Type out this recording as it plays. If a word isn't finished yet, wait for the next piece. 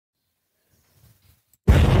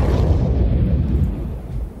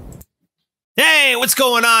Hey, what's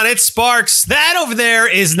going on? It's Sparks. That over there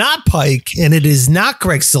is not Pike, and it is not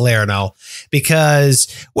Greg Salerno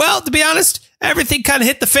because, well, to be honest, everything kind of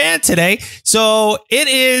hit the fan today. So it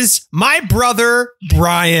is my brother,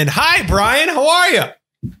 Brian. Hi, Brian. How are you?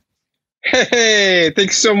 Hey,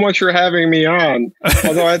 thanks so much for having me on.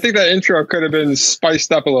 Although I think that intro could have been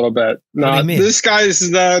spiced up a little bit. This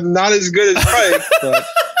guy's not as good as Pike, but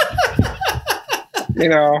you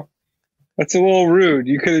know, that's a little rude.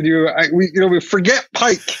 You could have we forget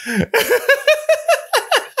Pike.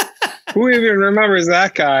 Who even remembers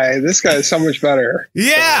that guy? This guy is so much better.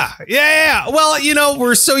 Yeah. Well, you know,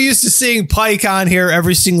 we're so used to seeing Pike on here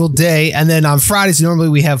every single day. And then on Fridays, normally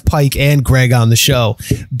we have Pike and Greg on the show.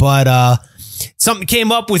 But something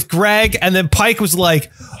came up with Greg, and then Pike was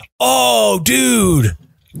like, oh, dude,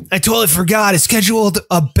 I totally forgot. I scheduled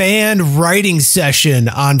a band writing session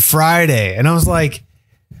on Friday. And I was like,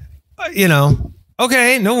 you know,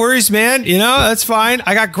 okay, no worries, man. You know, that's fine.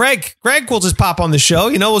 I got Greg. Greg will just pop on the show.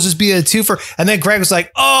 You know, we'll just be a twofer. And then Greg was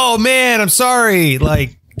like, oh, man, I'm sorry.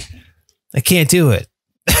 Like, I can't do it.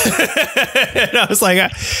 And I was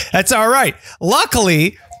like, that's all right.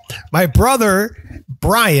 Luckily, my brother,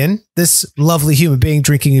 Brian, this lovely human being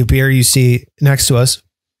drinking a beer you see next to us,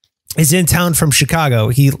 is in town from Chicago.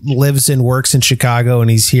 He lives and works in Chicago, and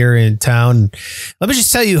he's here in town. Let me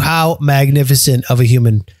just tell you how magnificent of a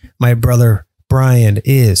human my brother Brian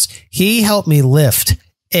is. He helped me lift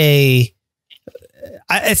it's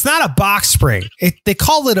not a box spring. They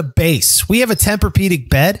call it a base. We have a Tempur-Pedic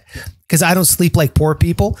bed because I don't sleep like poor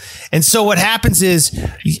people. And so what happens is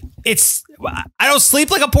I don't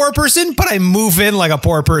sleep like a poor person, but I move in like a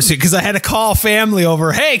poor person because I had to call family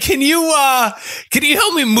over. Hey, can you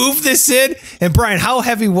help me move this in? And Brian, how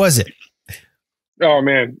heavy was it? Oh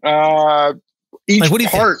man. Each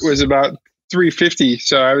part was about 350.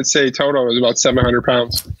 So I would say total was about 700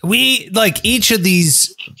 pounds. We like each of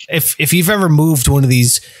these. If you've ever moved one of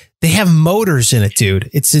these, they have motors in it, dude.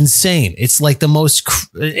 It's insane. It's like the most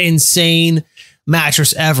insane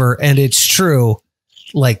mattress ever. And it's true.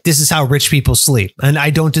 Like, this is how rich people sleep. And I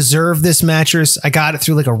don't deserve this mattress. I got it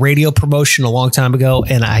through like a radio promotion a long time ago.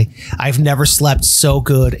 And I've never slept so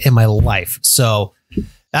good in my life. So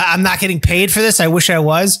I'm not getting paid for this. I wish I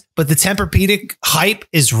was, but the Tempur-Pedic hype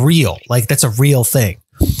is real. Like, that's a real thing.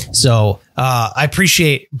 So I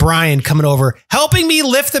appreciate Brian coming over, helping me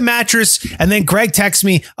lift the mattress. And then Greg texts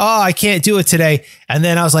me, oh, I can't do it today. And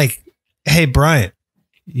then I was like, hey, Brian,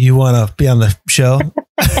 you want to be on the show?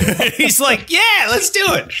 He's like, yeah, let's do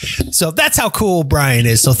it. So that's how cool Brian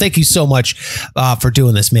is. So thank you so much for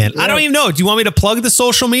doing this, man. Yeah. I don't even know. Do you want me to plug the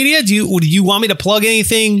social media? Do you want me to plug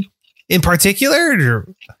anything in particular?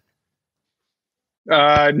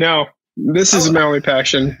 No, this is my only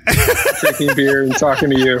passion, drinking beer and talking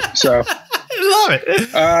to you. So I love it.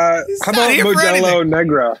 How about Modelo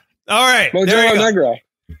Negra? All right. Modelo Negra.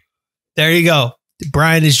 There you go.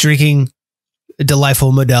 Brian is drinking a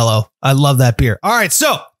delightful Modelo. I love that beer. All right.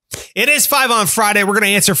 So it is 5 on Friday. We're going to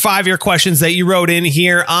answer 5 of your questions that you wrote in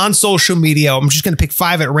here on social media. I'm just going to pick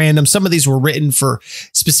 5 at random. Some of these were written for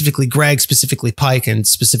specifically Greg, specifically Pike, and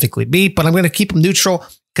specifically me, but I'm going to keep them neutral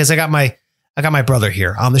because I got my brother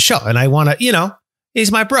here on the show, and I want to, you know,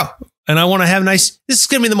 he's my bro, and I want to have this is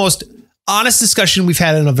going to be the most honest discussion we've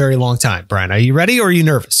had in a very long time. Brian, are you ready or are you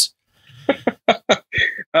nervous?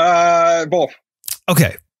 Both.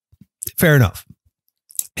 Okay. Fair enough.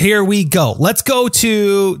 Here we go. Let's go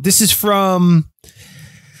to, this is from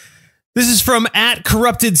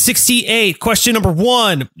 @corrupted68. Question number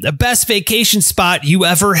 1, the best vacation spot you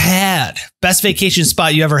ever had. Best vacation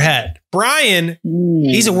spot you ever had. Brian,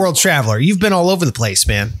 he's a world traveler. You've been all over the place,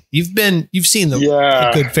 man. You've seen a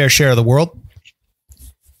good fair share of the world.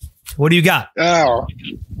 What do you got? Oh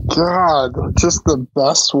God, just the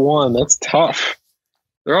best one. That's tough.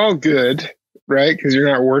 They're all good, right? Because you're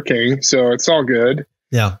not working, so it's all good.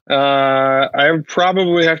 Yeah. I would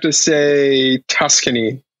probably have to say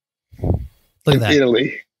Tuscany. Look at that.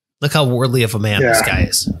 Italy. Look how worldly of a man this guy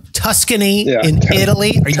is. Tuscany in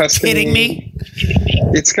Italy? Are you kidding me?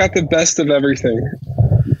 It's got the best of everything.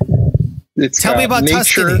 Tell me about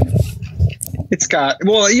nature. Tuscany. It's got,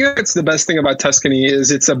 well, you know, it's the best thing about Tuscany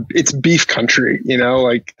is it's beef country, you know,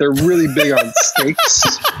 like they're really big on steaks.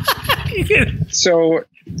 So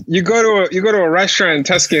you go to a restaurant in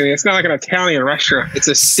Tuscany. It's not like an Italian restaurant. It's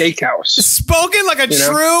a steakhouse. Spoken like a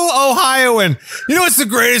true Ohioan. You know what's the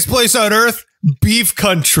greatest place on earth? Beef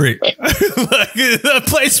country. Like the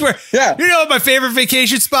place where, you know what my favorite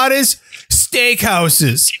vacation spot is?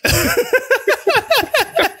 Steakhouses.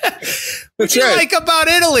 What do you like about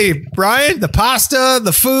Italy, Brian? The pasta,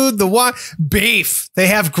 the food, the wine, beef. They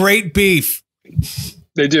have great beef.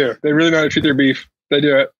 They do. They really know how to treat their beef. They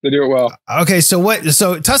do it. They do it well. Okay,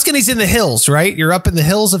 so Tuscany's in the hills, right? You're up in the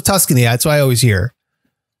hills of Tuscany. That's what I always hear.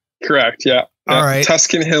 Correct. Yeah. All right.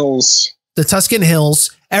 Tuscan Hills. The Tuscan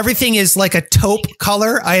Hills. Everything is like a taupe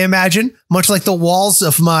color, I imagine, much like the walls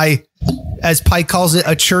of my, as Pike calls it,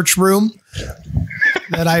 a church room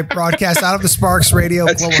that I broadcast out of the Sparks Radio.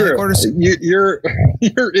 That's true.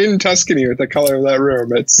 You're in Tuscany with the color of that room.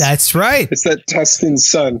 That's right. It's that Tuscan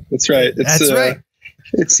sun. That's right. That's right.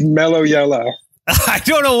 It's mellow yellow. I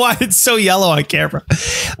don't know why it's so yellow on camera.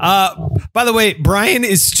 By the way, Brian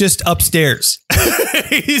is just upstairs.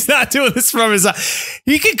 He's not doing this from his.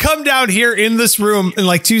 He could come down here in this room in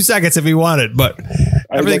like 2 seconds if he wanted, but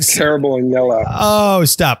everything's terrible in yellow. Oh,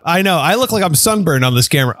 stop. I know. I look like I'm sunburned on this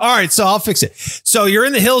camera. All right, so I'll fix it. So you're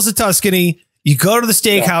in the hills of Tuscany. You go to the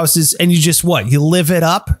steakhouses and you just what? You live it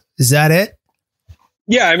up? Is that it?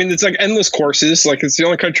 Yeah, I mean, it's like endless courses. Like, it's the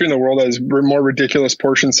only country in the world that has more ridiculous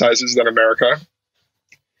portion sizes than America.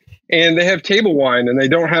 And they have table wine, and they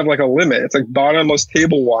don't have like a limit. It's like bottomless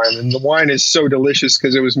table wine, and the wine is so delicious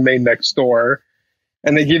because it was made next door.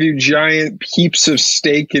 And they give you giant heaps of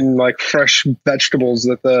steak and like fresh vegetables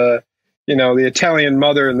that the Italian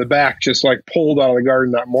mother in the back just like pulled out of the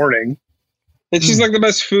garden that morning. It's just like the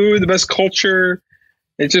best food, the best culture.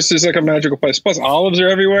 It just is like a magical place. Plus, olives are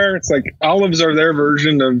everywhere. It's like olives are their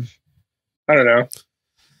version of, I don't know.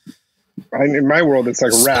 In my world, it's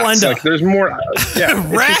like rats. Like there's more. Yeah,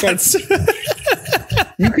 rats.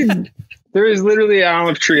 There is literally an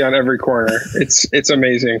olive tree on every corner. It's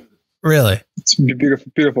amazing. Really, it's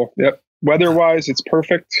beautiful. Beautiful. Yep. Weather-wise, it's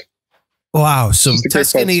perfect. Wow. So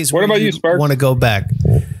Tuscany is. What about you, Sparks? Want to go back?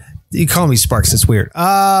 You call me Sparks. It's weird.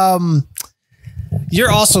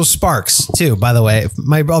 You're also Sparks too, by the way.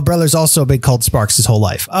 My brother's also been called Sparks his whole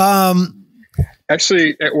life.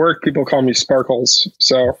 Actually, at work, people call me Sparkles.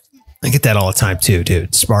 So I get that all the time too,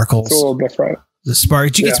 dude. Sparkles. It's a little different. The Spark.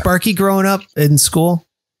 Did you get Sparky growing up in school?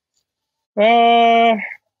 No.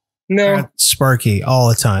 Sparky all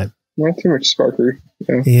the time. Not too much Sparky.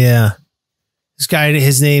 Yeah. This guy,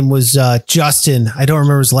 his name was Justin. I don't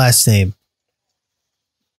remember his last name.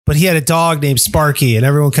 But he had a dog named Sparky, and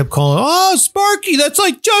everyone kept calling, "Oh, Sparky, that's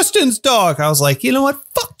like Justin's dog." I was like, you know what?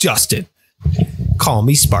 Fuck Justin. Call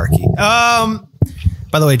me Sparky.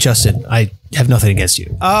 By the way, Justin, I have nothing against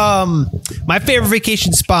you. My favorite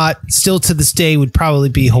vacation spot still to this day would probably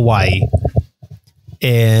be Hawaii.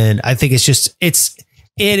 And I think it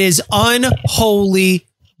is unholy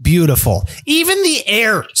beautiful. Even the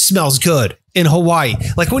air smells good in Hawaii.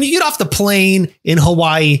 Like when you get off the plane in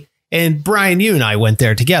Hawaii, and Brian, you and I went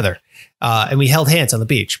there together, and we held hands on the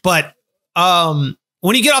beach. But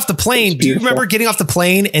when you get off the plane, do you remember getting off the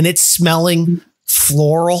plane and it's smelling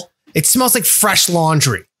floral? It smells like fresh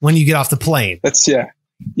laundry when you get off the plane.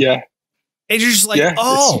 Yeah. And you're just like,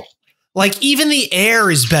 like even the air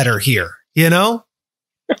is better here, you know?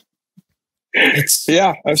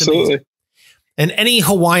 Absolutely. And any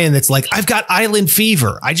Hawaiian that's like, I've got island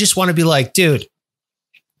fever, I just want to be like, dude,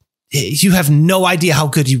 you have no idea how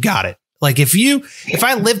good you got it. Like if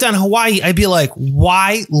I lived on Hawaii, I'd be like,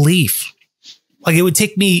 why leave? Like it would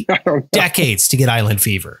take me decades to get island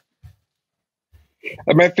fever.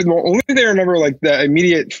 The only thing I remember, like the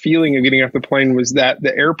immediate feeling of getting off the plane, was that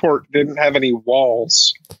the airport didn't have any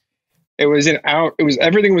walls.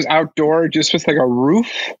 Everything was outdoor, just with like a roof.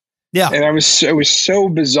 Yeah. And it was so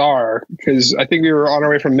bizarre because I think we were on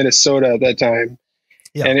our way from Minnesota at that time.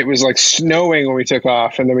 Yeah. And it was like snowing when we took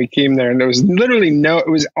off, and then we came there and there was literally it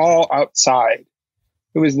was all outside.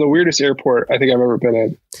 It was the weirdest airport I think I've ever been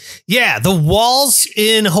in. Yeah, the walls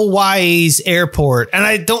in Hawaii's airport, and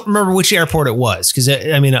I don't remember which airport it was because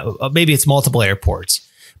I mean, maybe it's multiple airports,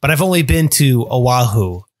 but I've only been to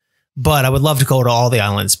Oahu, but I would love to go to all the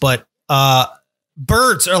islands. But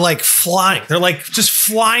birds are like flying. They're like just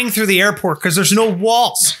flying through the airport because there's no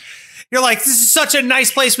walls. You're like, this is such a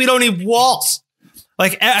nice place. We don't need walls.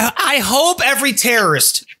 Like, I hope every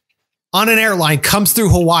terrorist on an airline comes through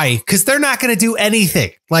Hawaii because they're not going to do anything.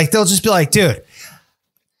 Like, they'll just be like, dude,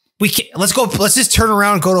 we can't, let's just turn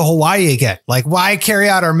around and go to Hawaii again. Like, why carry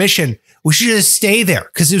out our mission? We should just stay there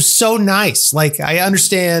because it was so nice. Like, I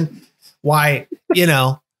understand why,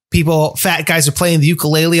 fat guys are playing the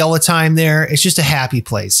ukulele all the time there. It's just a happy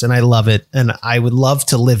place and I love it. And I would love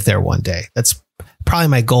to live there one day. That's probably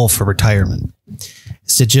my goal for retirement.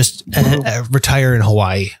 To just retire in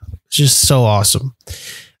Hawaii. It's just so awesome.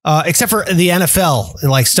 Except for the NFL, it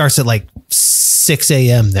like starts at like 6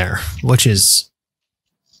 a.m. there, which is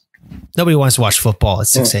nobody wants to watch football at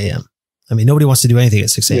 6 a.m. I mean, nobody wants to do anything at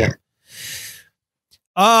 6 a.m.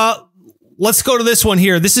 Let's go to this one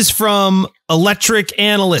here. This is from Electric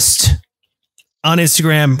Analyst. on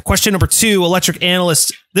Instagram. Question number 2, Electric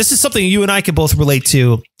Analyst. This is something you and I can both relate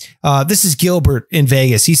to. This is Gilbert in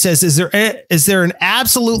Vegas. He says, is there an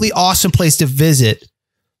absolutely awesome place to visit?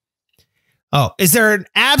 Oh, is there an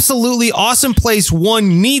absolutely awesome place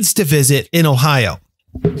one needs to visit in Ohio?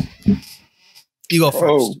 You go first.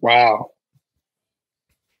 Oh, wow.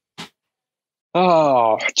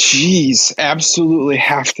 Oh, geez. Absolutely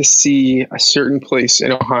have to see a certain place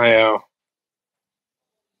in Ohio.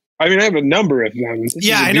 I mean, I have a number of them.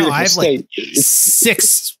 I know. I have like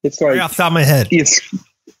 6. It's like, right off the top of my head. It's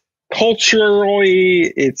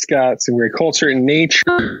culturally, it's got some great culture and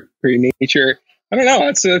nature. Great nature. I don't know.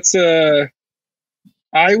 It's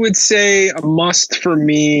I would say a must for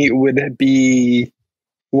me would be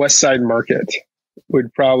West Side Market.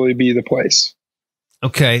 Would probably be the place.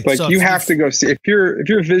 Okay. Like, so you have to go see, if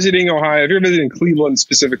you're visiting Ohio, if you're visiting Cleveland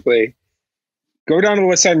specifically, go down to the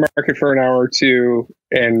West Side Market for an hour or two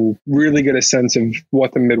and really get a sense of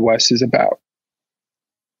what the Midwest is about.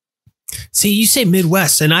 See, you say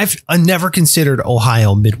Midwest, and I've never considered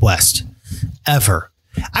Ohio Midwest ever.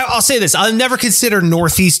 I'll say this. I'll never consider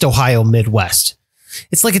Northeast Ohio Midwest.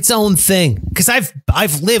 It's like its own thing, because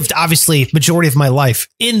I've lived, obviously, majority of my life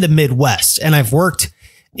in the Midwest, and I've worked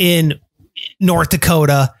in North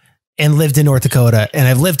Dakota and lived in North Dakota, and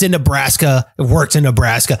I've lived in Nebraska and worked in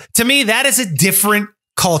Nebraska. To me, that is a different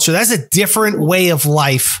culture. That's a different way of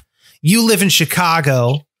life. You live in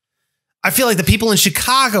Chicago. I feel like the people in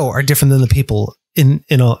Chicago are different than the people in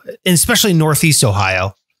especially Northeast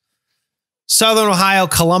Ohio. Southern Ohio,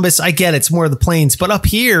 Columbus, I get it, it's more of the plains, but up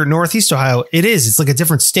here, Northeast Ohio, it's like a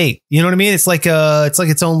different state. You know what I mean? It's like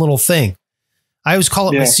its own little thing. I always call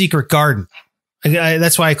it my secret garden.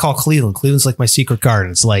 That's why I call Cleveland. Cleveland's like my secret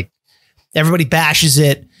garden. It's like everybody bashes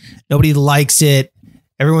it. Nobody likes it.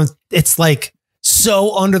 It's like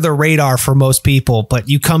so under the radar for most people, but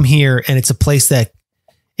you come here and it's a place that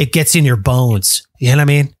it gets in your bones. You know what I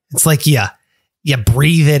mean? It's like, you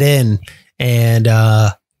breathe it in, and,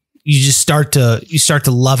 you just start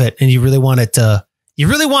to love it, and you really want it to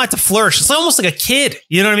flourish. It's almost like a kid.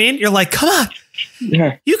 You know what I mean? You're like, come on, you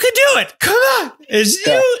can do it. Come on.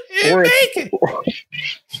 You make it.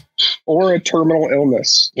 Or a terminal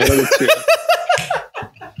illness. One of the two.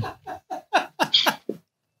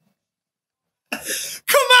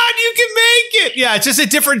 Come on, you can make it. Yeah, it's just a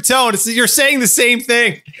different tone. You're saying the same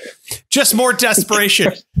thing, just more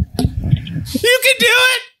desperation. You can do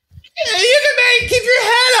it. You can keep your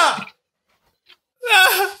head up.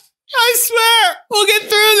 I swear, we'll get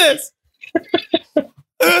through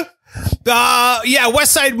this.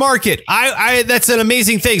 West Side Market. That's an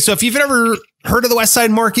amazing thing. So if you've ever heard of the West Side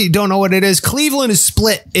Market, you don't know what it is. Cleveland is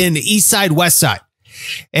split in East Side, West Side.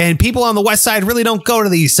 And people on the West Side really don't go to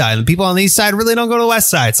the East Side. And people on the East Side really don't go to the West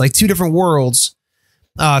Side. It's like two different worlds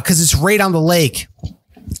because it's right on the Lake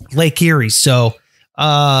Erie. So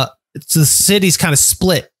the city's kind of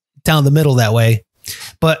split down the middle that way,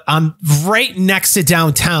 but I'm right next to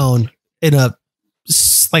downtown in I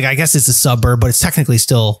guess it's a suburb, but it's technically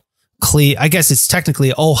still I guess it's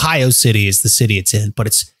technically Ohio City is the city it's in, but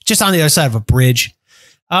it's just on the other side of a bridge.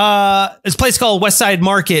 It's a place called West Side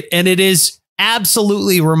Market, and it is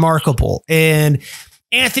absolutely remarkable. And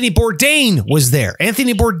Anthony Bourdain was there.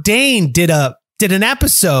 Anthony Bourdain did an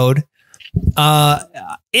episode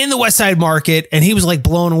in the West Side Market, and he was like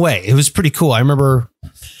blown away. It was pretty cool. I remember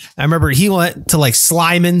he went to like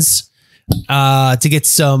Slyman's to get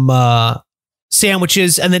some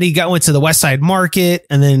sandwiches, and then he went to the West Side Market,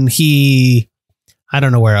 and then I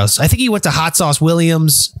don't know where else. I think he went to Hot Sauce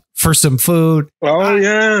Williams for some food.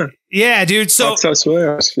 Oh yeah, dude. So Hot Sauce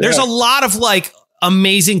Williams. Yeah. There's a lot of like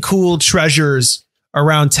amazing, cool treasures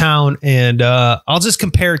around town, and I'll just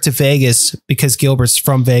compare it to Vegas because Gilbert's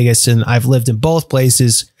from Vegas, and I've lived in both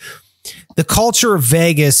places. The culture of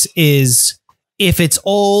Vegas is, if it's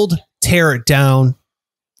old, tear it down,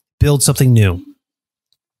 build something new.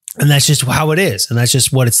 And that's just how it is. And that's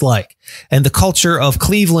just what it's like. And the culture of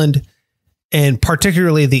Cleveland, and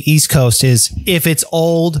particularly the East Coast, is if it's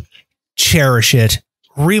old, cherish it,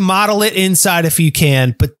 remodel it inside if you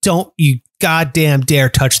can, but don't you goddamn dare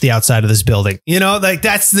touch the outside of this building. You know, like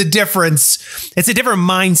that's the difference. It's a different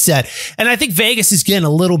mindset. And I think Vegas is getting a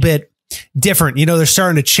little bit different. You know, they're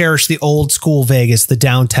starting to cherish the old school Vegas, the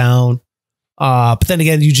downtown. But then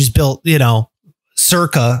again, you just built,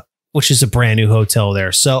 Circa, which is a brand new hotel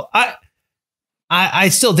there. So I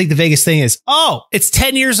still think the Vegas thing is, it's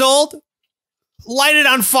 10 years old. Light it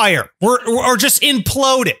on fire or just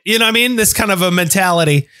implode it. You know what I mean? This kind of a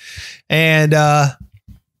mentality, and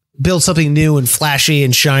build something new and flashy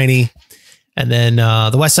and shiny. And then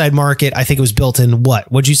the West Side Market, I think it was built in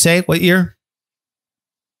what'd you say? What year?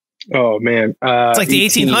 Oh man, it's like the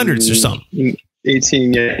 1800s or something.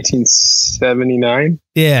 1879.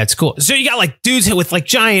 Yeah, it's cool. So you got like dudes with like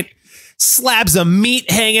giant slabs of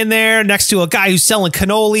meat hanging there next to a guy who's selling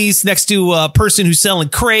cannolis, next to a person who's selling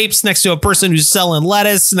crepes, next to a person who's selling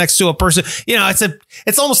lettuce, next to a person,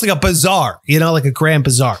 it's almost like a bazaar, like a grand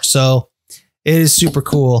bazaar. So it is super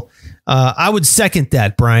cool. I would second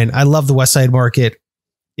that, Brian. I love the West Side Market.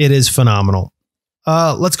 It is phenomenal.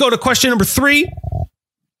 Let's go to question number 3.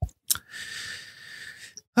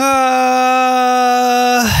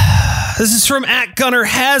 This is from @Gunner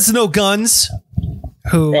Has No Guns.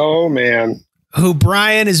 Who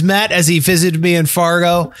Brian has met as he visited me in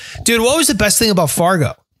Fargo. Dude, what was the best thing about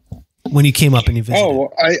Fargo when you came up and you visited?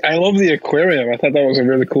 Oh, I love the aquarium. I thought that was a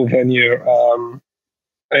really cool venue.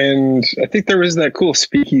 And I think there was that cool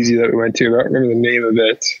speakeasy that we went to. I don't remember the name of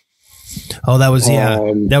it. Oh, that was,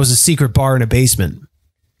 that was a secret bar in a basement.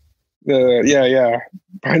 Yeah.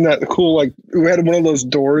 Behind that cool, like, we had one of those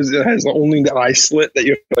doors that has only the eye slit that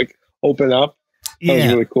you like open up. That was a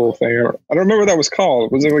really cool thing. I don't remember what that was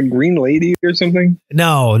called. Was it like Green Lady or something?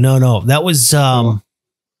 No. That was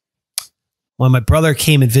when my brother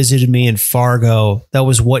came and visited me in Fargo. That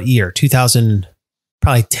was what year? 2000,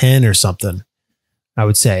 probably 10 or something. I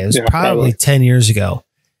would say it was probably 10 years ago.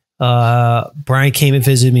 Brian came and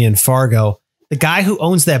visited me in Fargo. The guy who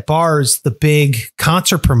owns that bar is the big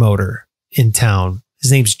concert promoter in town.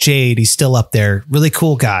 His name's Jade. He's still up there. Really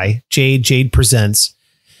cool guy. Jade Presents.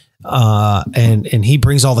 And he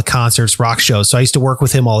brings all the concerts, rock shows. So I used to work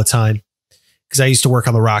with him all the time because I used to work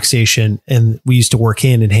on the rock station and we used to work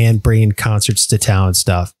hand in hand, bringing concerts to town and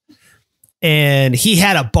stuff. And he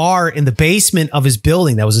had a bar in the basement of his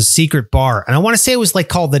building that was a secret bar. And I want to say it was like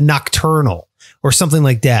called the Nocturnal or something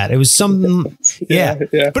like that. It was something. Yeah.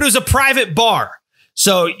 But it was a private bar.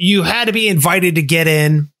 So you had to be invited to get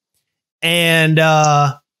in. And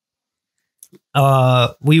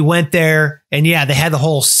we went there and they had the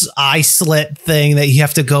whole eye slit thing that you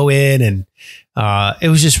have to go in. And it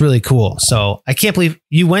was just really cool. So I can't believe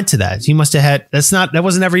you went to that. You must have had, that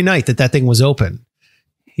wasn't every night that thing was open.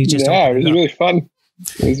 It was really fun.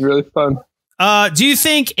 It was really fun. Do you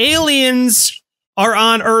think aliens are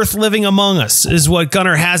on Earth living among us? Is what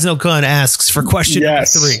Gunner Has No Gun asks for question number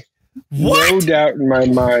 3. What? No doubt in my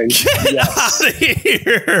mind. Get out of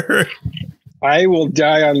here. I will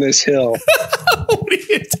die on this hill.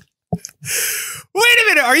 Wait a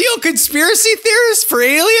minute. Are you a conspiracy theorist for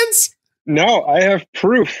aliens? No, I have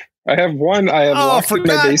proof. I have one. I have locked in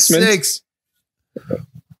my basement. Sakes.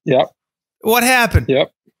 Yep. What happened?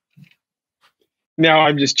 Yep. No,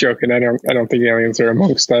 I'm just joking. I don't think aliens are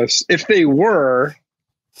amongst us. If they were,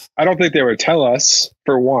 I don't think they would tell us,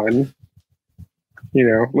 for one.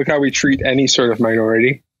 Look how we treat any sort of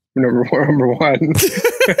minority. Number one.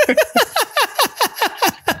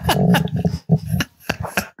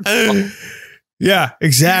 Yeah,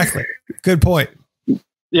 exactly. Good point.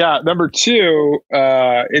 Yeah. Number 2,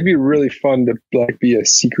 it'd be really fun to be a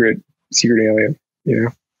secret alien.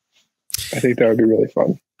 I think that would be really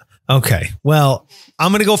fun. Okay. Well,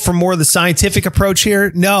 I'm going to go for more of the scientific approach here.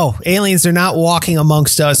 No, aliens are not walking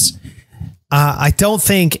amongst us. I don't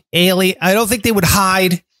think they would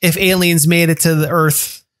hide if aliens made it to the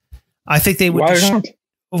Earth. I think they would. Why not?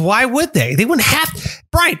 Why would they? They wouldn't have.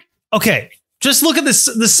 Brian, okay. Just look at the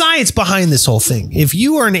science behind this whole thing. If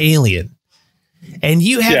you are an alien and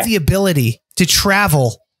you have the ability to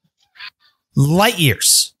travel light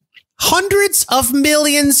years, hundreds of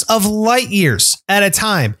millions of light years at a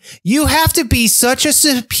time, you have to be such a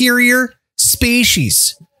superior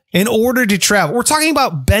species in order to travel. We're talking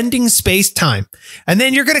about bending space-time. And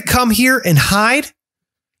then you're going to come here and hide?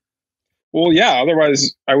 Well, yeah.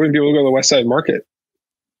 Otherwise, I wouldn't be able to go to the West Side Market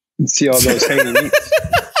and see all those hanging meats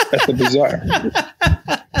at the bazaar.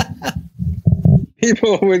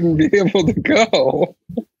 People wouldn't be able to go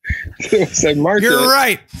to the West Side Market. You're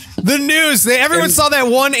right. The news. Everyone saw that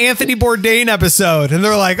one Anthony Bourdain episode, and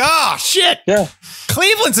they're like, "Oh shit! Yeah,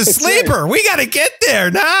 Cleveland's a sleeper. We got to get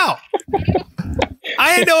there now."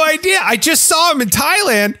 I had no idea. I just saw him in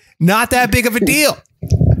Thailand. Not that big of a deal.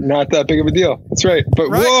 Not that big of a deal. That's right. But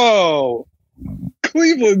whoa,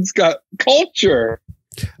 Cleveland's got culture.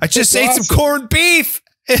 I just ate some corned beef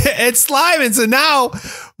at Slyman's, and now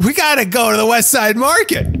we got to go to the West Side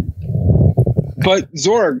Market. But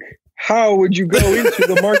Zorg, how would you go into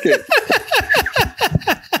the market?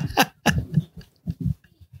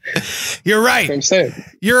 You're right. That's what I'm saying.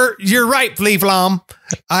 You're right, Vleevlam.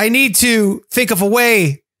 I need to think of a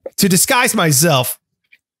way to disguise myself.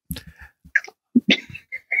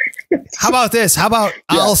 How about this? How about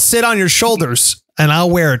I'll sit on your shoulders and I'll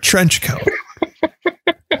wear a trench coat.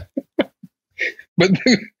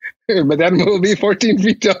 But that will be 14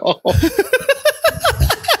 feet tall.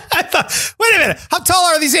 I thought, wait a minute. How tall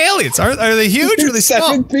are these aliens? Are they huge or are they small?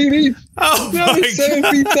 7 feet each. Oh, no, my 7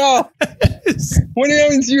 God. feet tall. What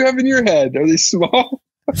aliens do you have in your head? Are they small?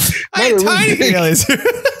 I have tiny aliens.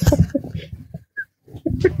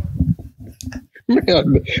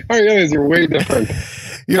 Man, our aliens are way different.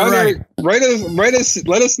 You're right.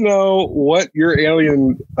 Let us know what your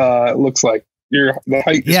alien looks like. The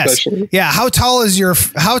height, especially. Yeah. How tall is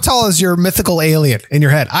your mythical alien in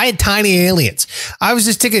your head? I had tiny aliens. I was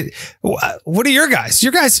just thinking, what are your guys?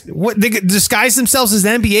 Your guys, what, they disguise themselves as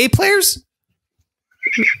NBA players?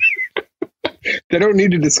 They don't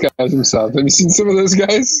need to disguise themselves. Have you seen some of those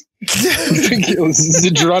guys? You think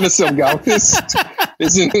Zidronicil Galkus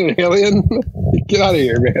isn't an alien? Get out of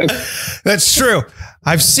here, man. That's true.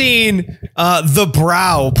 I've seen the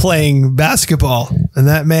Brow playing basketball, and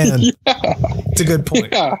that man. Yeah. It's a good point.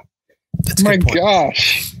 Yeah. That's a good point.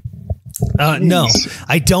 Gosh. No,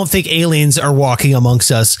 I don't think aliens are walking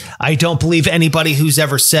amongst us. I don't believe anybody who's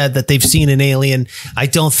ever said that they've seen an alien. I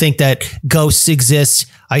don't think that ghosts exist.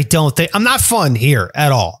 I'm not fun here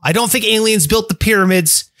at all. I don't think aliens built the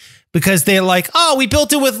pyramids because they're like, oh, we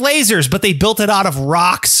built it with lasers, but they built it out of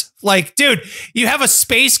rocks. Like, dude, you have a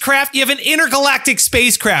spacecraft, you have an intergalactic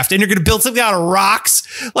spacecraft, and you're going to build something out of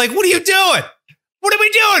rocks? Like, what are you doing? What are we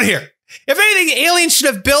doing here? If anything, aliens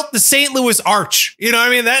should have built the St. Louis Arch. You know what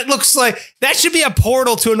I mean? That looks like that should be a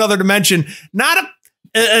portal to another dimension, not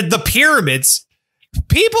the pyramids.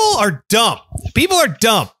 People are dumb. People are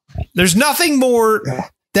dumb. There's nothing more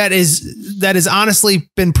that is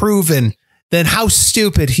honestly been proven than how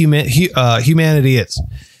stupid humanity is.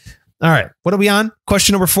 All right. What are we on?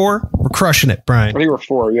 Question number 4. We're crushing it, Brian. I think we're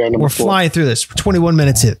 4. Yeah, we're 4. Flying through this. We're 21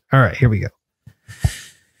 minutes in. All right. Here we go.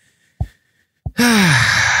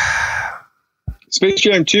 Space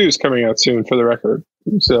Jam 2 is coming out soon, for the record.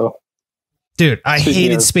 So, dude, I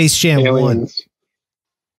hated Space Jam 1.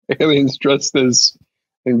 Aliens dressed as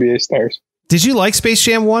NBA stars. Did you like Space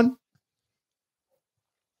Jam 1?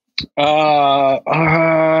 No.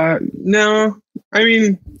 I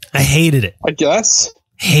mean, I hated it. I guess.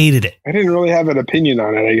 Hated it. I didn't really have an opinion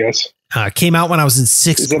on it, I guess. It came out when I was in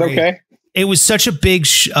 6th grade. Is it okay? It was such a big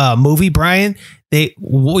movie, Brian.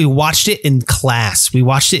 We watched it in class. We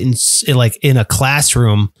watched it in a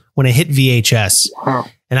classroom when it hit VHS. Wow.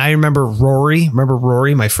 And I remember Rory. Remember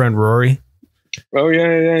Rory, my friend Rory? Oh,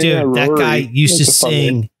 yeah. Dude, that guy used to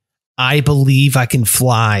sing, I Believe I Can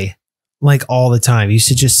Fly, like all the time. He used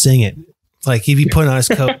to just sing it. Like he'd be putting on his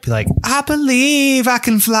coat, be like, I believe I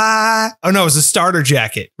can fly. Oh, no, it was a starter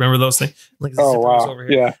jacket. Remember those things? Like, oh, wow. Over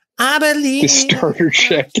here. Yeah. I believe the starter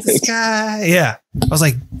jacket. Sky. Yeah. I was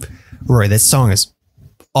like, Roy, that song is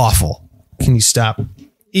awful. Can you stop?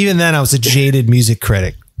 Even then, I was a jaded music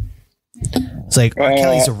critic. It's like, R.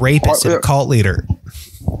 Kelly's a rapist and a cult leader.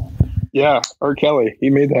 Yeah, R. Kelly. He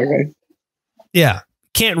made that guy. Yeah.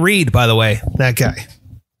 Can't read, by the way, that guy.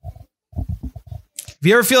 If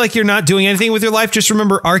you ever feel like you're not doing anything with your life, just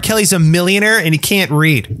remember R. Kelly's a millionaire and he can't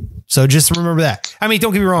read. So just remember that. I mean,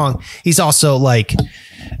 don't get me wrong. He's also like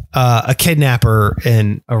a kidnapper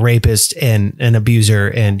and a rapist and an abuser,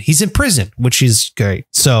 and he's in prison, which is great.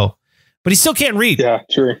 So, but he still can't read. Yeah,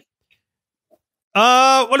 true.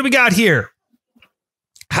 What do we got here?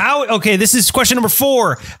 Okay, this is question number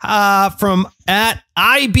 4 from at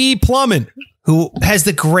IB Plummin, who has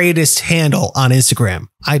the greatest handle on Instagram.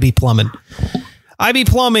 IB Plummin. IB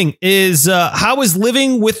Plumbing is how is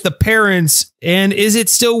living with the parents, and is it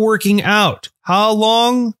still working out? How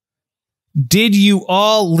long did you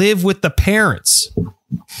all live with the parents? All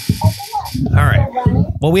right.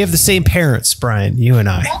 Well, we have the same parents, Brian, you and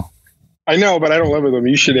I. I know, but I don't live with them.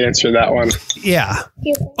 You should answer that one. Yeah.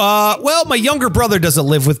 Well, my younger brother doesn't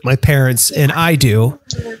live with my parents, and I do.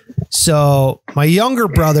 So my younger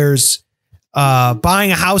brother's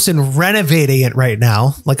buying a house and renovating it right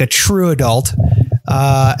now, like a true adult.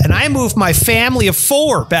 And I moved my family of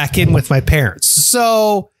 4 back in with my parents.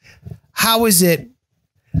 So how is it?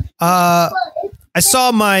 I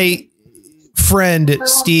saw my friend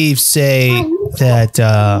Steve say that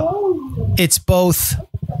it's both.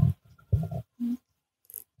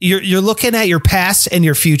 You're looking at your past and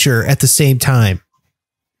your future at the same time.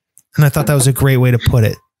 And I thought that was a great way to put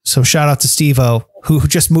it. So shout out to Steve-O, who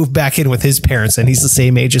just moved back in with his parents, and he's the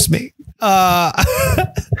same age as me.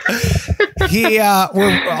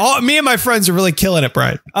 Me and my friends are really killing it,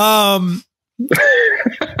 Brian.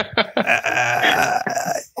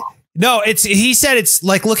 No, he said it's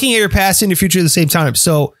like looking at your past and your future at the same time.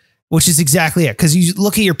 So, which is exactly it. Cause you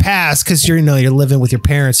look at your past cause you're living with your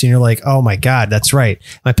parents and you're like, oh my God, that's right.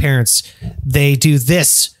 My parents, they do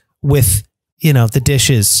this with, the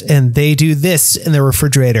dishes, and they do this in the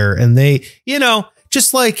refrigerator, and they,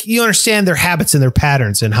 just like you understand their habits and their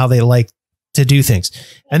patterns and how they like to do things.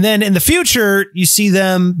 And then in the future, you see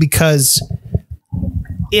them because,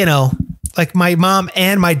 like my mom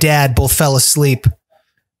and my dad both fell asleep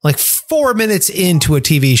like 4 minutes into a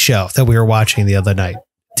TV show that we were watching the other night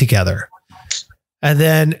together. And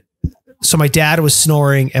then, so my dad was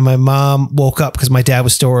snoring and my mom woke up because my dad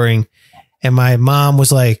was snoring. And my mom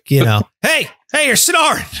was like, hey, you're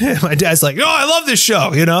snoring. And my dad's like, oh, I love this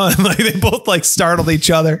show, and like they both like startled each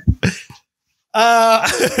other. So I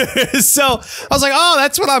was like, oh,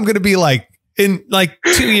 that's what I'm going to be like in like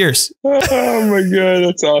 2 years. Oh my God.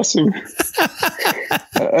 That's awesome.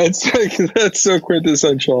 That's so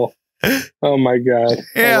quintessential. Oh my God.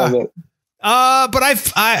 Yeah. I love it. But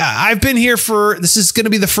I've been here this is going to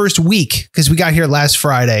be the first week because we got here last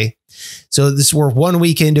Friday. So we're 1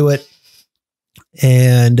 week into it.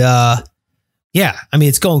 And, yeah, I mean,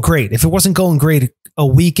 it's going great. If it wasn't going great a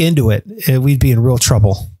week into it, we'd be in real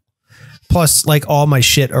trouble. Plus, like, all my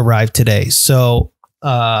shit arrived today. So,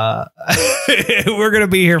 we're going to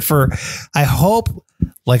be here for, I hope,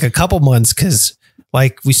 like a couple months. Cause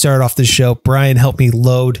like we started off the show, Brian helped me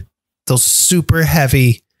load those super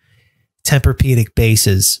heavy Tempur-Pedic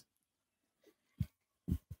bases.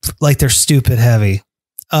 Like they're stupid heavy.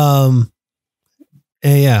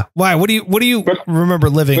 Yeah. Why? What do you remember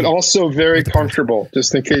living? But also very comfortable,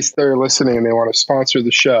 just in case they're listening and they want to sponsor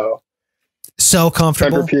the show. So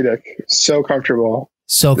comfortable. Tempur-Pedic. So comfortable.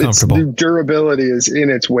 So comfortable. The durability is in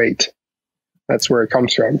its weight. That's where it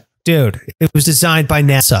comes from. Dude, it was designed by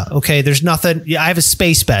NASA. Okay. There's nothing. I have a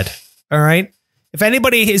space bed. All right. If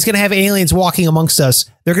anybody is going to have aliens walking amongst us,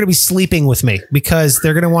 they're going to be sleeping with me because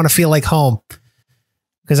they're going to want to feel like home.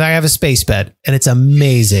 Because I have a space bed and it's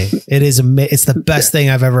amazing. It's the best thing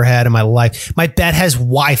I've ever had in my life. My bed has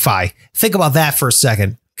Wi-Fi. Think about that for a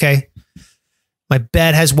second. Okay. My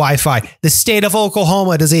bed has Wi-Fi. The state of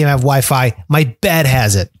Oklahoma doesn't even have Wi-Fi. My bed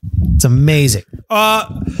has it. It's amazing.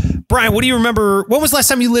 Brian, what do you remember? When was the last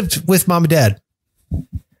time you lived with mom and dad?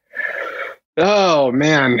 Oh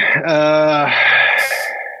man.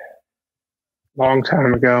 Long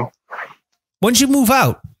time ago. When did you move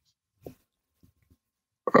out?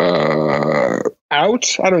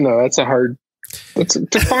 Out? I don't know. That's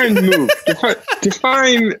define move.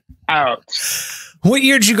 Define out. What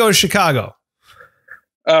year did you go to Chicago?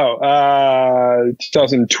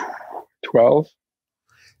 2012.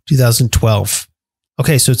 2012.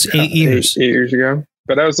 Okay, so it's 8 years. 8 years ago.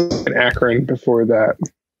 But I was in Akron before that.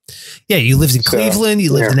 Yeah, you lived in Cleveland.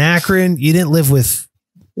 You lived in Akron. You didn't live with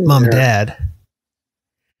mom and dad.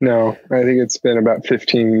 No, I think it's been about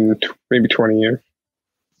 15, maybe 20 years.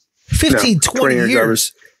 20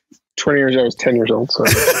 years. 20 years, I was 10 years old. So.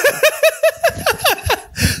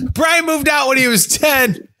 Brian moved out when he was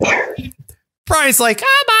 10. Brian's like,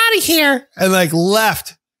 I'm out of here. And like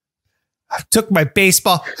left. I took my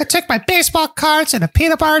baseball cards and a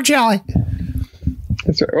peanut butter jelly.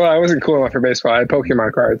 That's right. Well, I wasn't cool enough for baseball. I had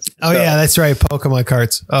Pokemon cards. Oh, yeah, that's right. Pokemon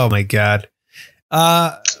cards. Oh, my God.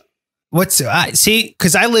 See,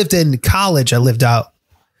 because I lived in college. I lived out.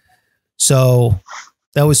 So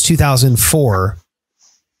that was 2004.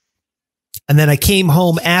 And then I came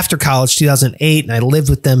home after college, 2008, and I lived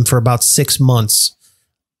with them for about 6 months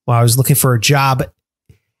while I was looking for a job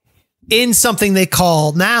in something they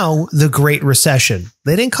call now the Great Recession.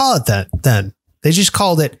 They didn't call it that then. They just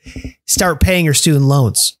called it start paying your student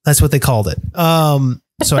loans. That's what they called it.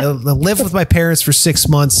 So I lived with my parents for 6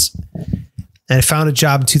 months and I found a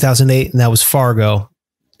job in 2008 and that was Fargo.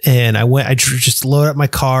 And I just loaded up my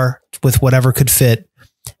car with whatever could fit.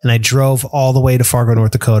 And I drove all the way to Fargo,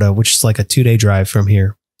 North Dakota, which is like a 2-day drive from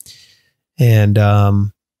here. And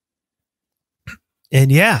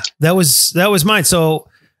yeah, that was mine. So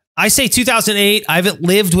I say 2008. I haven't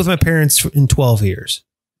lived with my parents in 12 years.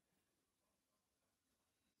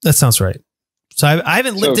 That sounds right. So I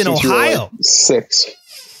haven't lived in Ohio. Like 6.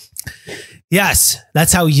 Yes,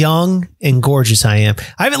 that's how young and gorgeous I am.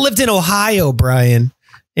 I haven't lived in Ohio, Brian,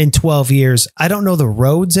 in 12 years. I don't know the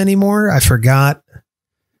roads anymore. I forgot.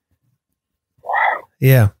 Wow.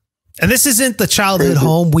 Yeah. And this isn't the childhood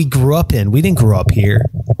home we grew up in. We didn't grow up here.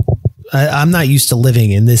 I'm not used to living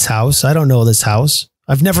in this house. I don't know this house.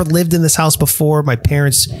 I've never lived in this house before. My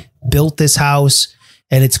parents built this house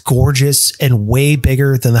and it's gorgeous and way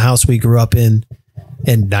bigger than the house we grew up in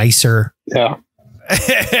and nicer. Yeah.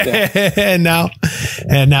 and now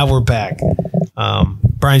we're back.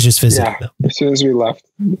 Brian's just visiting. Yeah. As soon as we left.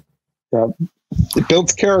 Yeah. It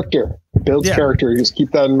builds character. Character. Just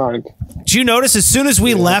keep that in mind. Did you notice as soon as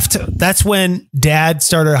we left, that's when Dad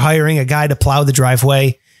started hiring a guy to plow the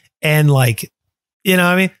driveway And like, you know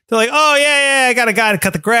what I mean? They're like, oh, yeah, I got a guy to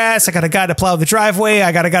cut the grass. I got a guy to plow the driveway.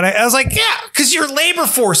 I got a guy to... I was like, yeah, because your labor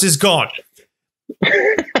force is gone.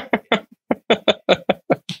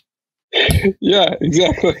 Yeah,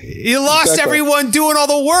 exactly. You lost everyone doing all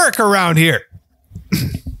the work around here.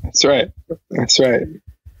 That's right. That's right.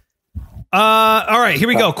 All right, here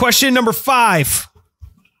we go. Question number 5.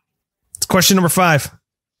 It's question number 5.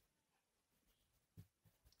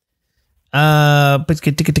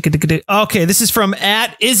 Okay, this is from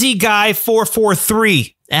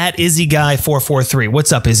 @IzzyGuy443. @IzzyGuy443.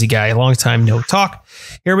 What's up, Izzy Guy? Long time no talk.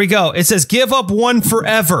 Here we go. It says, give up one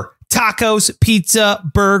forever. Tacos, pizza,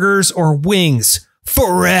 burgers, or wings.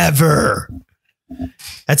 Forever.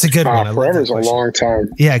 That's a good one. Forever is a long time.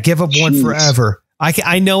 Yeah, give up one forever.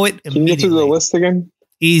 I know it. Can you get through the list again?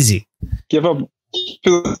 Easy. Give up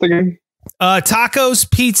the list again. Tacos,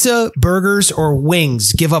 pizza, burgers, or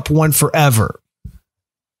wings. Give up one forever.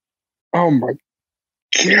 Oh my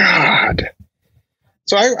God.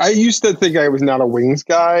 So I used to think I was not a wings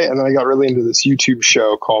guy, and then I got really into this YouTube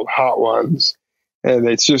show called Hot Ones. And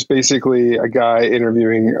it's just basically a guy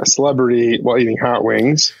interviewing a celebrity while eating hot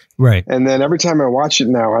wings. Right. And then every time I watch it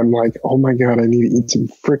now, I'm like, oh my God, I need to eat some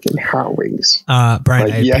freaking hot wings. Brian,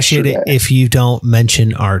 like I appreciate it if you don't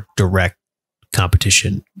mention our direct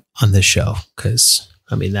competition on this show, because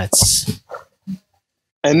I mean, that's...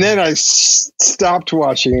 And then I stopped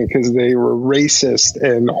watching it because they were racist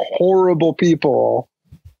and horrible people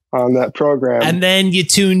on that program. And then you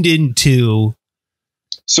tuned into...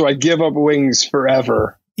 So I give up wings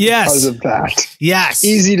forever. Yes. Because of that. Yes.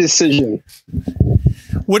 Easy decision.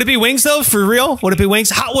 Would it be wings, though, for real? Would it be wings?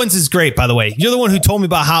 Hot Ones is great, by the way. You're the one who told me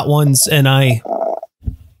about Hot Ones, and I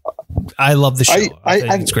love the show. I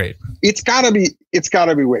think it's great. It's gotta be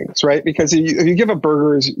wings, right? Because if you give up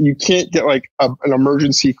burgers, you can't get like an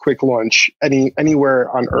emergency quick lunch anywhere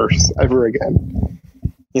on earth ever again.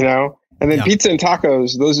 You know? And then pizza and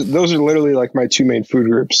tacos, those are literally like my 2 main food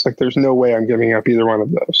groups. Like there's no way I'm giving up either one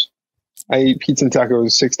of those. I eat pizza and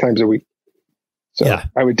tacos 6 times a week. So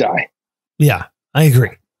I would die. Yeah, I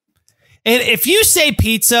agree. And if you say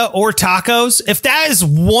pizza or tacos, if that is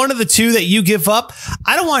one of the two that you give up,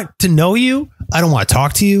 I don't want to know you. I don't want to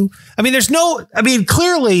talk to you. I mean,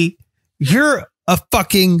 clearly you're a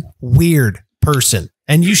fucking weird person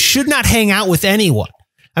and you should not hang out with anyone.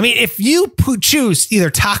 I mean, if you choose either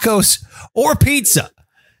tacos or pizza,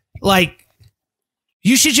 like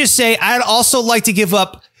you should just say, I'd also like to give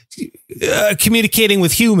up communicating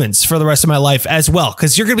with humans for the rest of my life as well,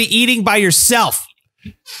 because you're going to be eating by yourself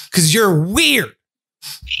because you're weird.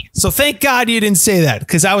 So thank God you didn't say that,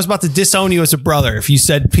 because I was about to disown you as a brother if you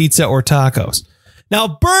said pizza or tacos. Now,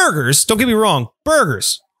 burgers, don't get me wrong,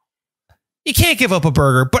 burgers. You can't give up a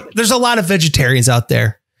burger, but there's a lot of vegetarians out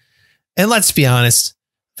there. And let's be honest,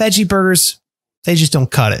 veggie burgers, they just don't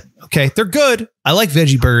cut it. Okay. They're good. I like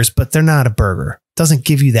veggie burgers, but they're not a burger. It doesn't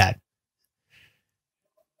give you that,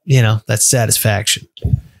 that satisfaction.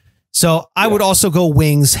 So I would also go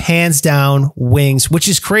wings, hands down wings, which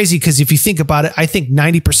is crazy because if you think about it, I think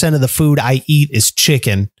 90% of the food I eat is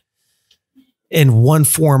chicken in one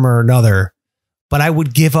form or another. But I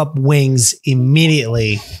would give up wings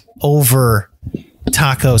immediately over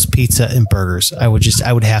tacos, pizza, and burgers. I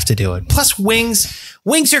would have to do it. Plus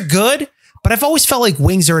wings are good, but I've always felt like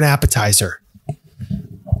wings are an appetizer.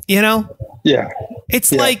 Yeah.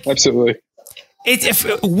 It's like, absolutely.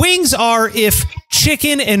 If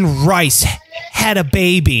chicken and rice had a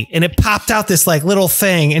baby and it popped out this like little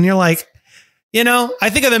thing and you're like, I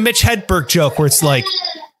think of the Mitch Hedberg joke where it's like,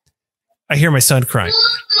 I hear my son crying.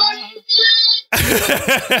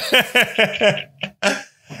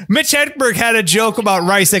 Mitch Hedberg had a joke about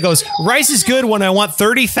rice that goes, rice is good when I want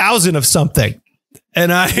 30,000 of something.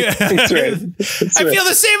 And I feel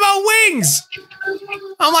the same about wings.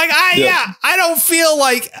 I'm like, I don't feel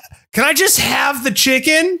like, can I just have the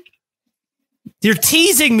chicken? You're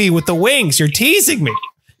teasing me with the wings. You're teasing me.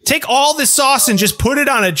 Take all the sauce and just put it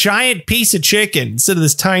on a giant piece of chicken instead of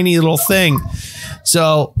this tiny little thing.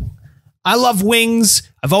 So I love wings.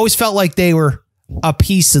 I've always felt like they were a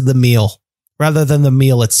piece of the meal rather than the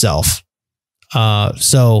meal itself.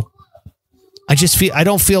 So I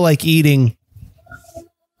don't feel like eating,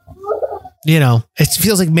 it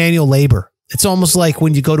feels like manual labor. It's almost like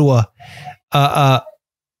when you go to a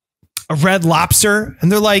Red Lobster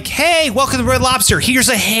and they're like, hey, welcome to Red Lobster. Here's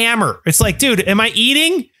a hammer. It's like, dude, am I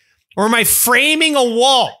eating or am I framing a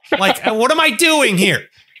wall? Like, what am I doing here?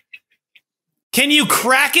 Can you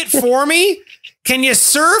crack it for me? Can you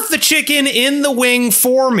serve the chicken in the wing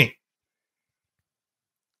for me?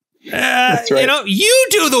 That's right. You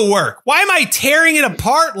do the work. Why am I tearing it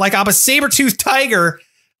apart like I'm a saber-toothed tiger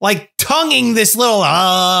like tonguing this little,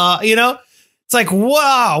 you know, it's like,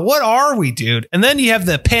 wow, what are we, dude? And then you have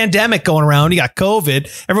the pandemic going around. You got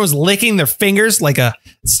COVID. Everyone's licking their fingers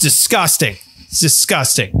it's disgusting. It's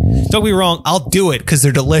disgusting. Don't be wrong. I'll do it because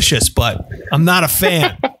they're delicious, but I'm not a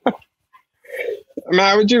fan.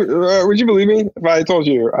 Matt, would you believe me if I told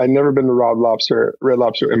you I'd never been to Red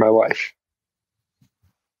Lobster in my life?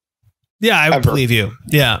 Yeah, I would believe you.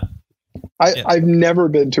 Yeah. I've never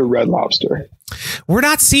been to Red Lobster. We're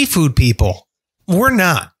not seafood people. We're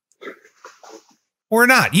not. We're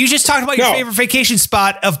not. You just talked about your favorite vacation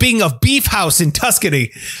spot of being a beef house in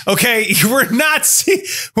Tuscany. Okay, we're not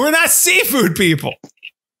seafood people.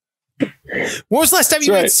 When was the last time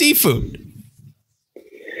you ate seafood?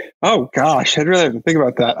 Oh gosh, I'd really have to think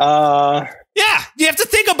about that. Yeah, you have to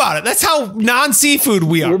think about it. That's how non-seafood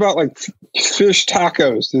we are. What about like fish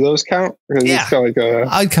tacos? Do those count? Yeah,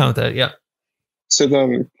 I'd count that. Yeah. So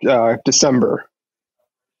then, December.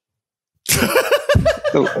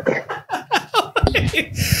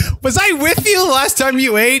 Was I with you the last time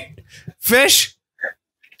you ate fish?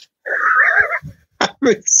 I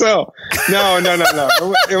think so. No.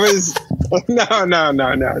 It was no.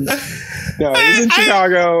 It was in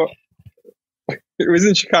Chicago. It was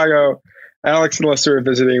in Chicago. Alex and Lester were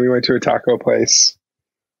visiting. We went to a taco place,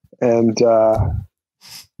 and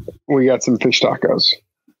we got some fish tacos.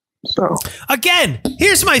 So again,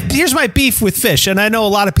 here's my beef with fish, and I know a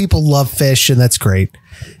lot of people love fish, and that's great.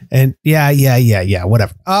 And yeah,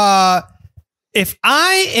 whatever. If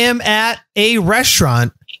I am at a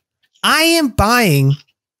restaurant, I am buying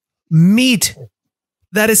meat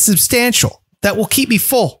that is substantial, that will keep me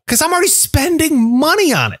full, because I'm already spending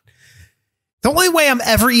money on it. The only way I'm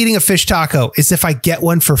ever eating a fish taco is if I get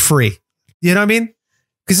one for free. You know what I mean?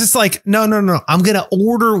 Because it's like, no. I'm going to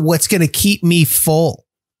order what's going to keep me full.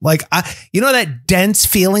 Like, you know, that dense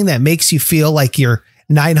feeling that makes you feel like you're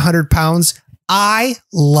 900 pounds. I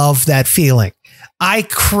love that feeling. I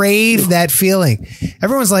crave that feeling.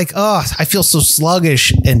 Everyone's like, oh, I feel so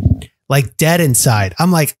sluggish and like dead inside.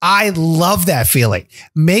 I'm like, I love that feeling.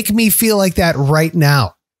 Make me feel like that right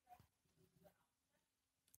now.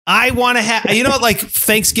 I want to have, you know, like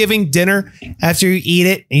Thanksgiving dinner after you eat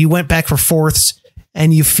it and you went back for fourths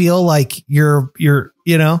and you feel like you're,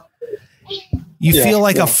 you know, you feel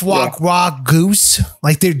like a foie gras goose,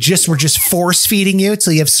 like we're just force feeding you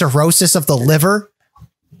till you have cirrhosis of the liver.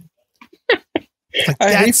 Like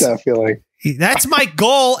I hate that feeling. That's my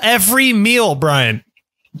goal every meal, Brian.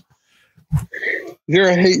 You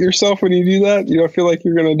ever hate yourself when you do that? You don't feel like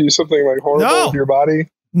you're going to do something like horrible with your body?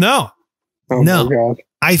 No. Oh my God.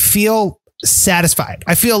 I feel satisfied.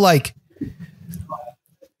 I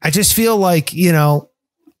just feel like, you know,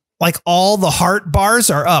 like all the heart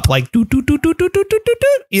bars are up, like do,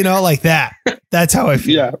 you know, like that. That's how I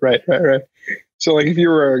feel. Yeah, right. So like if you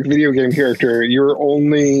were a video game character, your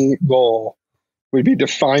only goal would be to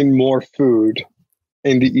find more food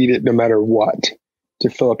and to eat it no matter what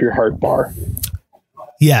to fill up your heart bar.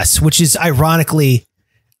 Yes, which is ironically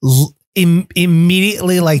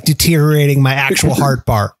immediately like deteriorating my actual heart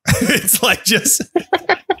bar. It's like just...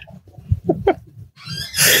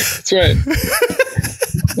 That's right.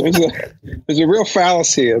 There's a real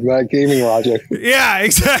fallacy in that gaming logic. Yeah,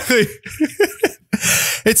 exactly.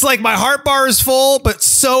 It's like my heart bar is full, but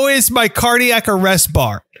so is my cardiac arrest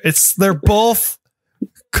bar. They're both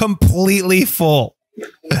completely full.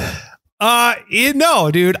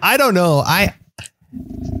 No, dude, I don't know.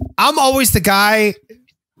 I'm always the guy.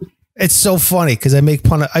 It's so funny because I make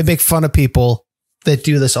fun of people that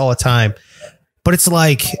do this all the time, but it's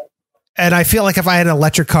like, and I feel like if I had an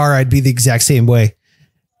electric car, I'd be the exact same way.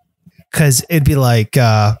 Cause it'd be like,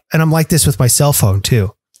 and I'm like this with my cell phone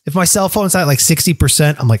too. If my cell phone's at like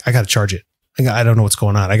 60%, I'm like, I got to charge it. I don't know what's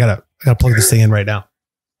going on. I gotta plug this thing in right now.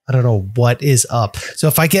 I don't know what is up. So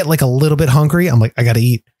if I get like a little bit hungry, I'm like, I gotta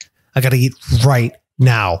eat right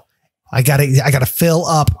now. I gotta fill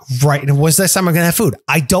up right. And when's the next time I'm gonna have food?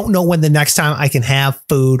 I don't know when the next time I can have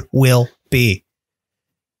food will be.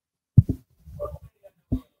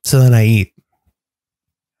 So then I eat.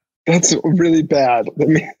 That's really bad.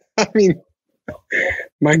 I mean,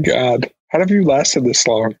 my God, how have you lasted this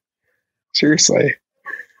long? Seriously.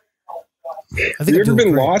 Have you ever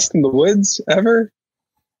been lost in the woods ever?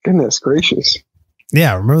 Goodness gracious.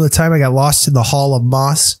 Yeah. Remember the time I got lost in the Hall of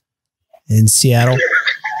Moss in Seattle?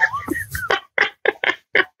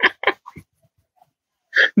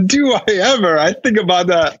 Do I ever? I think about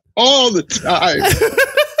that all the time.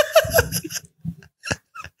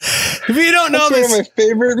 If you don't know this, one of my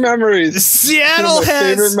favorite memories. Seattle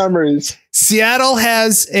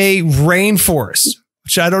has a rainforest,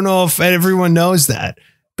 which I don't know if everyone knows that,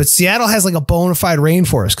 but Seattle has like a bona fide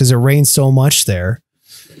rainforest because it rains so much there.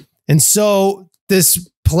 And so this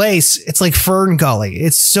place, it's like Fern Gully.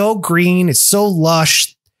 It's so green. It's so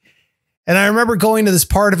lush. And I remember going to this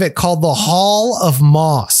part of it called the Hall of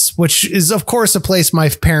Moss, which is, of course, a place my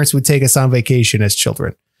parents would take us on vacation as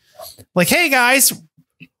children. Like, hey, guys,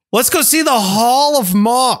 let's go see the Hall of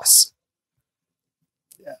Moss.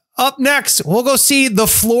 Up next, we'll go see the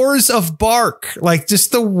Floors of Bark. Like,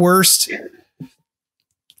 just the worst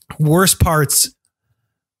parts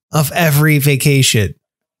of every vacation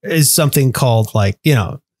is something called, like, you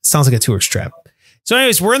know, sounds like a tourist trap. So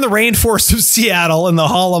anyways, we're in the rainforest of Seattle in the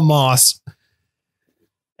Hall of Moss.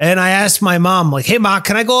 And I asked my mom, like, hey, Mom,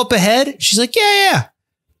 can I go up ahead? She's like, yeah.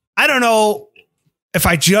 I don't know if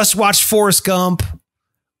I just watched Forrest Gump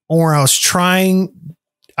or I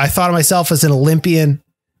thought of myself as an Olympian,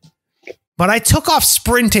 but I took off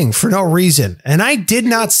sprinting for no reason. And I did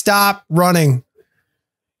not stop running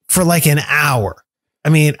for like an hour. I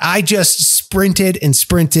mean, I just sprinted. And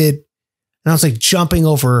I was like jumping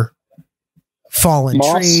over fallen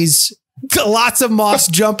trees, lots of moss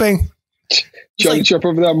jumping. Jump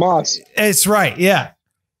over that moss. It's right. Yeah.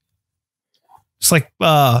 It's like,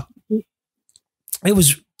 it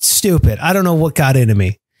was stupid. I don't know what got into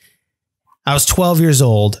me. I was 12 years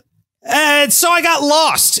old. And so I got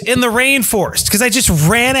lost in the rainforest because I just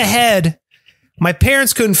ran ahead. My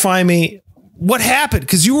parents couldn't find me. What happened?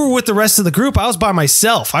 Because you were with the rest of the group. I was by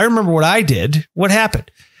myself. I remember what I did. What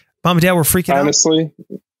happened? Mom and Dad were freaking out. Honestly,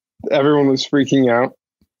 everyone was freaking out.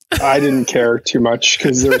 I didn't care too much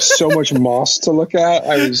because there was so much moss to look at.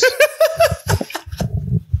 I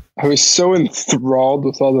was so enthralled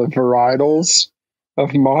with all the varietals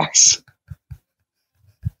of moss.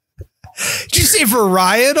 Did you say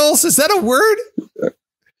varietals? Is that a word?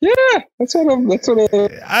 Yeah, that's what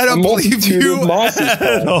I don't believe you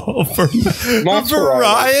at all.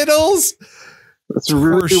 Varietals? That's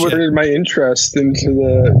really what made my interest into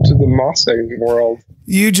the mossing world.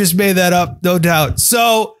 You just made that up, no doubt.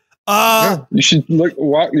 So yeah, you should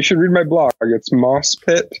read my blog. It's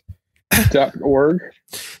mosspit.org.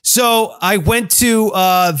 So I went to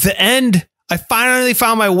the end. I finally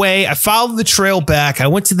found my way. I followed the trail back. I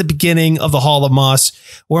went to the beginning of the Hall of Moss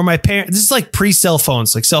where my parents, this is like pre-cell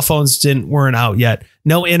phones. Like cell phones weren't out yet.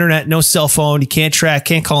 No internet, no cell phone. You can't track,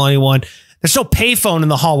 can't call anyone. There's no payphone in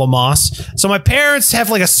the Hall of Moss. So my parents have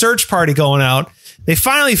like a search party going out. They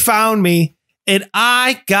finally found me and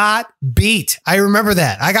I got beat. I remember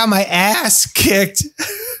that. I got my ass kicked.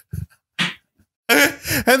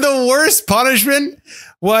 And the worst punishment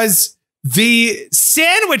was the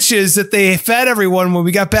sandwiches that they fed everyone when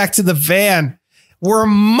we got back to the van were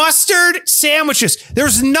mustard sandwiches.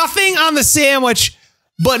 There's nothing on the sandwich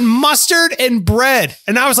but mustard and bread.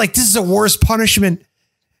 And I was like, this is a worse punishment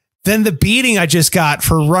than the beating I just got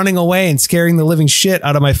for running away and scaring the living shit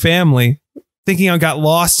out of my family, thinking I got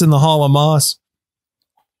lost in the Hall of Moss.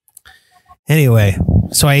 Anyway,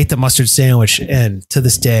 so I ate the mustard sandwich, and to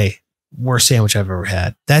this day, worst sandwich I've ever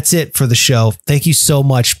had. That's it for the show. Thank you so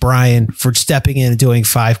much, Brian, for stepping in and doing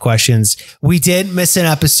 5 questions. We did miss an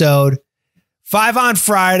episode. 5 on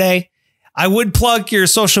Friday. I would plug your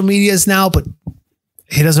social medias now, but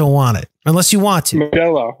he doesn't want it unless you want to.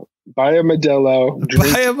 Modelo. Buy a Modelo.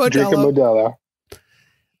 Drink a Modelo.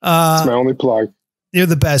 That's my only plug. You're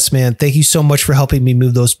the best, man. Thank you so much for helping me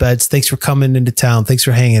move those beds. Thanks for coming into town. Thanks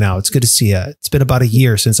for hanging out. It's good to see you. It's been about a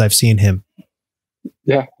year since I've seen him.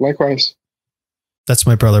 Yeah, likewise. That's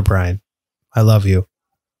my brother, Brian. I love you.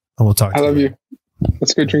 And we'll talk to you. I love you.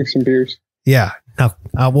 Let's go drink some beers. Yeah. No,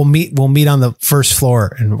 we'll meet on the first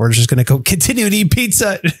floor and we're just going to go continue to eat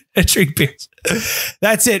pizza and drink beers.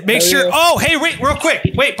 That's it. Make sure. Yeah. Oh, hey, wait, real quick.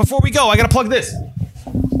 Wait, before we go, I got to plug this.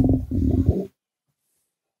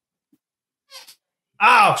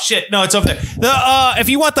 Oh, shit. No, it's over there. If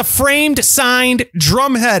you want the framed signed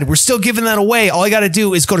drum head, we're still giving that away. All you got to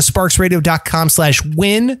do is go to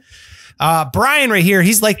sparksradio.com/win. Brian right here,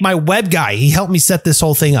 he's like my web guy. He helped me set this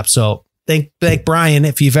whole thing up. So thank Brian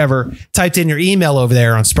if you've ever typed in your email over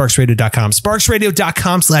there on sparksradio.com.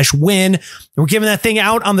 Sparksradio.com/win. We're giving that thing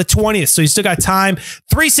out on the 20th. So you still got time.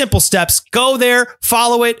 3 simple steps. Go there,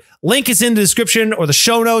 follow it. Link is in the description or the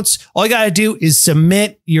show notes. All you got to do is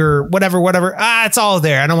submit your whatever. It's all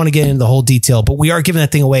there. I don't want to get into the whole detail, but we are giving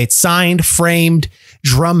that thing away. It's signed, framed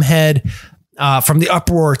drum head from the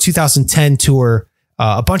Uproar 2010 tour.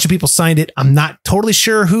 A bunch of people signed it. I'm not totally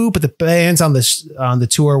sure who, but the bands on the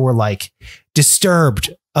tour were like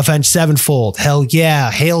Disturbed, Avenged Sevenfold, Hell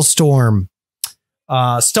Yeah, Hailstorm,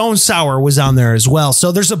 Stone Sour was on there as well.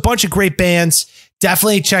 So there's a bunch of great bands.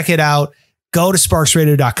 Definitely check it out. Go to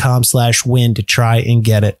sparksradio.com/win to try and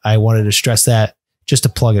get it. I wanted to stress that just to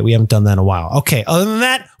plug it. We haven't done that in a while. Okay. Other than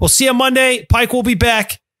that, we'll see you Monday. Pike will be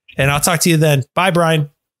back, and I'll talk to you then. Bye, Brian.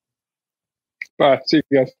 Bye. See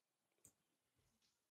you guys.